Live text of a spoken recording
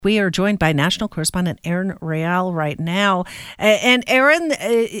We are joined by National Correspondent Erin Real right now. And Erin,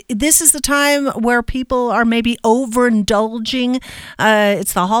 this is the time where people are maybe overindulging.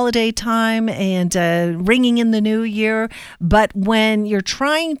 It's the holiday time and ringing in the new year. But when you're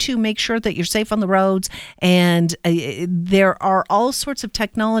trying to make sure that you're safe on the roads, and there are all sorts of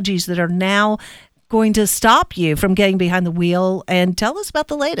technologies that are now going to stop you from getting behind the wheel. And tell us about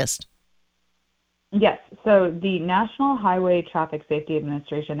the latest. Yes. So the National Highway Traffic Safety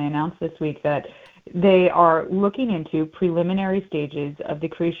Administration, they announced this week that they are looking into preliminary stages of the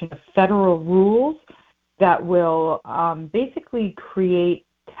creation of federal rules that will basically create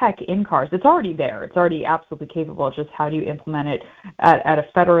tech in cars. It's already there. It's already absolutely capable. It's just how do you implement it at a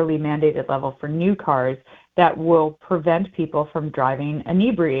federally mandated level for new cars that will prevent people from driving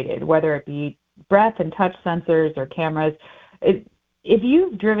inebriated, whether it be breath and touch sensors or cameras. If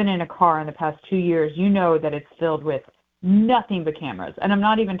you've driven in a car in the past 2 years, you know that it's filled with nothing but cameras. And I'm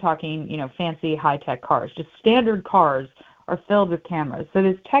not even talking, fancy high-tech cars. Just standard cars are filled with cameras. So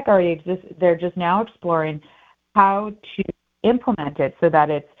this tech already exists. They're just now exploring how to implement it so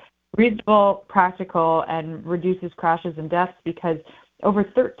that it's reasonable, practical, and reduces crashes and deaths, because over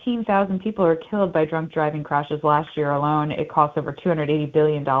 13,000 people are killed by drunk driving crashes last year alone. It costs over $280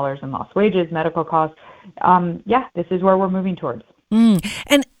 billion in lost wages, medical costs. This is where we're moving towards.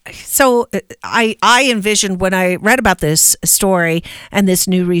 And so I envisioned, when I read about this story and this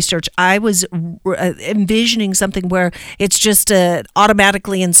new research, I was envisioning something where it's just an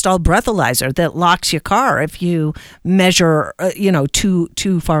automatically installed breathalyzer that locks your car if you measure,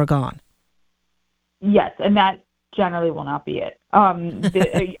 too far gone. Yes, and that generally will not be it.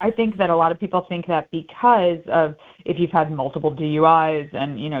 I think that a lot of people think that because of, if you've had multiple DUIs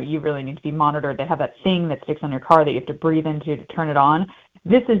and, you really need to be monitored, they have that thing that sticks on your car that you have to breathe into to turn it on.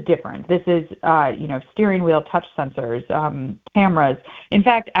 This is different. This is, steering wheel touch sensors, cameras. In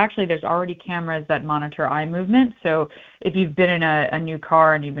fact, actually, there's already cameras that monitor eye movement. So if you've been in a new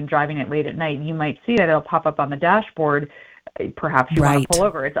car and you've been driving it late at night, you might see that it'll pop up on the dashboard. Perhaps you want to pull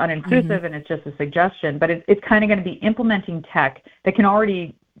over. It's unintrusive and it's just a suggestion, but it's kind of going to be implementing tech that can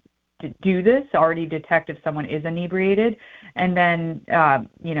already do this, already detect if someone is inebriated, and then,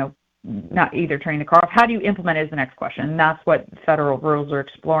 not either turning the car off. How do you implement it is the next question, and that's what federal rules are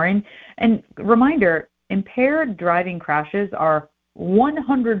exploring. And reminder, impaired driving crashes are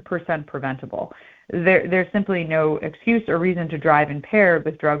 100% preventable. There's simply no excuse or reason to drive impaired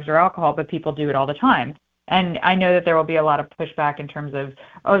with drugs or alcohol, but people do it all the time. And I know that there will be a lot of pushback in terms of,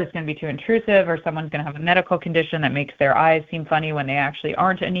 this is going to be too intrusive, or someone's going to have a medical condition that makes their eyes seem funny when they actually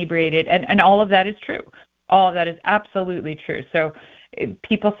aren't inebriated. And all of that is true. All of that is absolutely true. So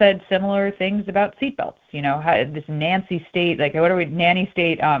people said similar things about seatbelts, how this Nancy state, nanny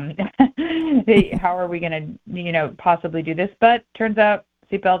state, how are we going to, possibly do this? But turns out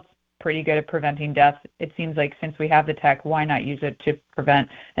seatbelts pretty good at preventing death. It seems like since we have the tech, why not use it to prevent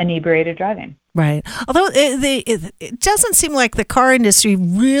inebriated driving? Right. Although it doesn't seem like the car industry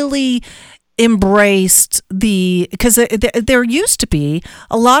really embraced because there used to be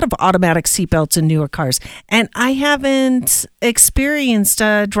a lot of automatic seatbelts in newer cars, and I haven't experienced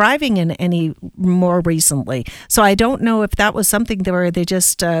driving in any more recently. So I don't know if that was something where they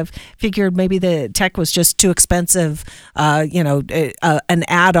just figured maybe the tech was just too expensive, an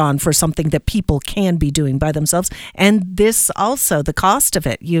add-on for something that people can be doing by themselves. And this also, the cost of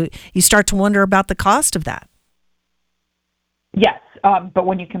it, you start to wonder about the cost of that. Yes. But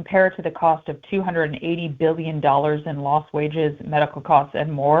when you compare it to the cost of $280 billion in lost wages, medical costs,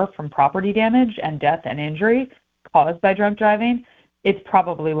 and more from property damage and death and injury caused by drunk driving, it's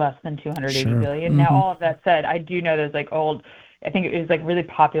probably less than $280 billion. Now, all of that said, I do know there's I think it was really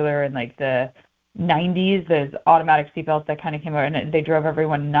popular in the 90s, those automatic seatbelts that kind of came out and they drove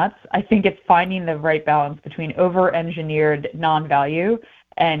everyone nuts. I think it's finding the right balance between over-engineered non-value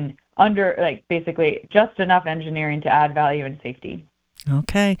and basically just enough engineering to add value and safety.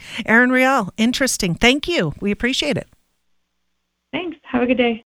 Okay. Erin Real, interesting. Thank you. We appreciate it. Thanks. Have a good day.